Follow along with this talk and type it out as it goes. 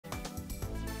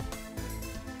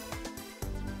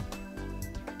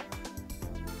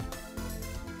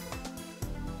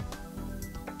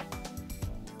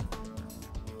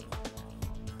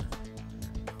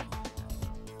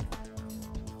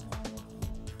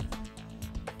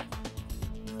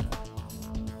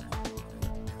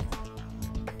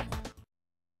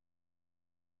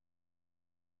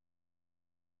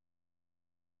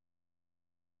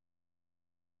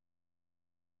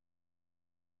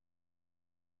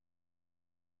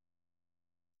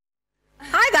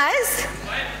guys?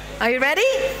 Are you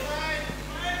ready?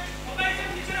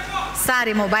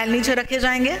 सारे mobile नीचे रखे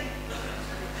जाएंगे.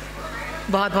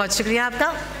 बहुत बहुत शुक्रिया आपका.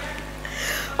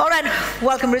 All right,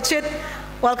 welcome Richard.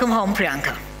 Welcome home,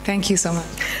 Priyanka. Thank you so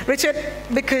much. Richard,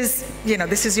 because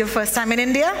this is your first time in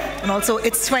India, and also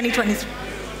it's 2023.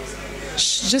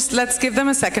 Just let's give them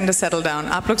a second to settle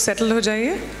down. आप लोग settle हो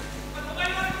जाइए.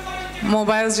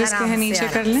 Mobiles just कहीं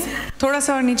नीचे कर लें. थोड़ा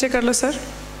सा और नीचे कर लो sir.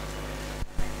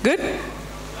 Good?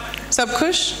 सब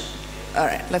खुश? All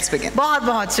right, let's begin. बहुत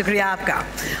बहुत शुक्रिया आपका.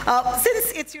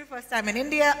 Since it's your first time in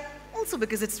India, also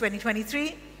because it's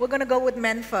 2023, we're going to go with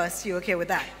men first. You okay with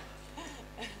that?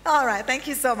 All right, thank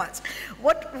you so much.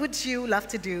 What would you love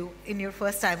to do in your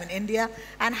first time in India?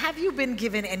 And have you been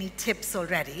given any tips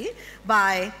already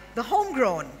by the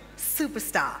homegrown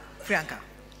superstar, Priyanka?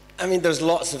 I mean, there's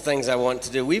lots of things I want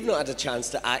to do. We've not had a chance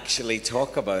to actually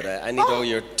talk about it. I need all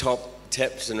your top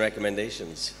tips and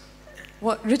recommendations.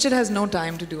 Well, Richard has no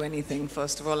time to do anything,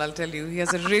 first of all, I'll tell you. He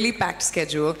has a really packed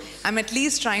schedule. I'm at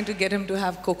least trying to get him to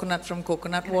have coconut from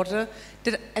coconut water.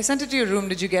 I sent it to your room.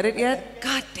 Did you get it yet?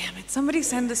 God damn it. Somebody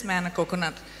send this man a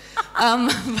coconut.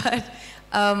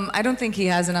 I don't think he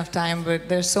has enough time, but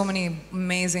there's so many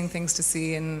amazing things to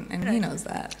see, and he knows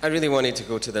that. I really wanted to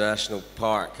go to the national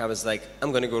park. I was like, I'm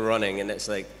going to go running, and it's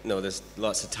like, no, there's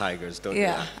lots of tigers, don't you?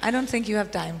 Yeah, I don't think you have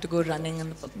time to go running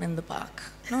in the park.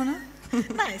 No?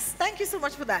 Nice. Thank you so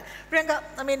much for that. Priyanka,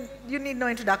 I mean, you need no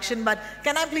introduction, but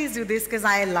can I please do this because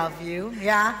I love you,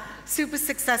 yeah? Super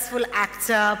successful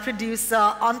actor, producer,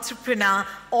 entrepreneur,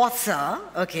 author,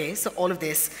 okay, so all of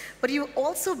this. But you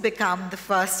also become the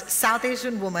first South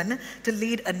Asian woman to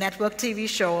lead a network TV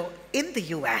show in the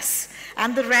US.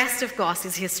 And the rest, of course,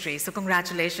 is history, so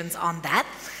congratulations on that.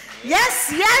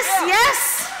 Yes, yes,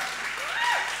 yes!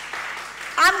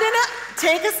 I'm going to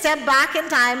take a step back in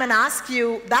time and ask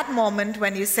you that moment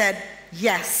when you said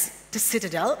yes to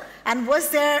Citadel. And was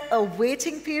there a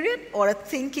waiting period or a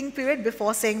thinking period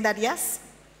before saying that yes?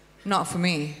 Not for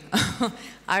me.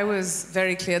 I was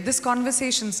very clear. This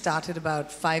conversation started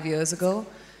about 5 years ago.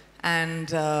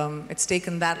 And it's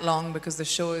taken that long because the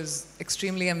show is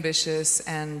extremely ambitious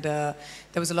and there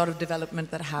was a lot of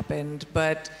development that happened.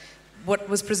 But what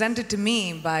was presented to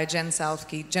me by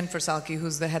Jennifer Salke,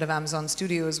 who's the head of Amazon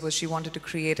Studios, was she wanted to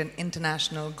create an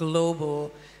international,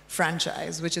 global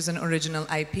franchise, which is an original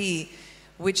IP,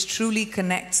 which truly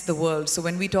connects the world. So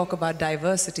when we talk about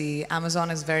diversity,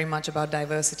 Amazon is very much about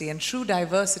diversity, and true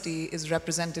diversity is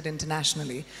represented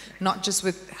internationally, not just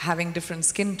with having different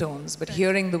skin tones, but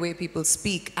hearing the way people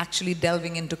speak, actually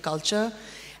delving into culture.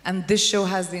 And this show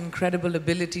has the incredible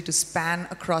ability to span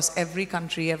across every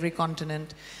country, every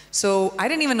continent. So I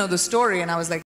didn't even know the story, and I was like,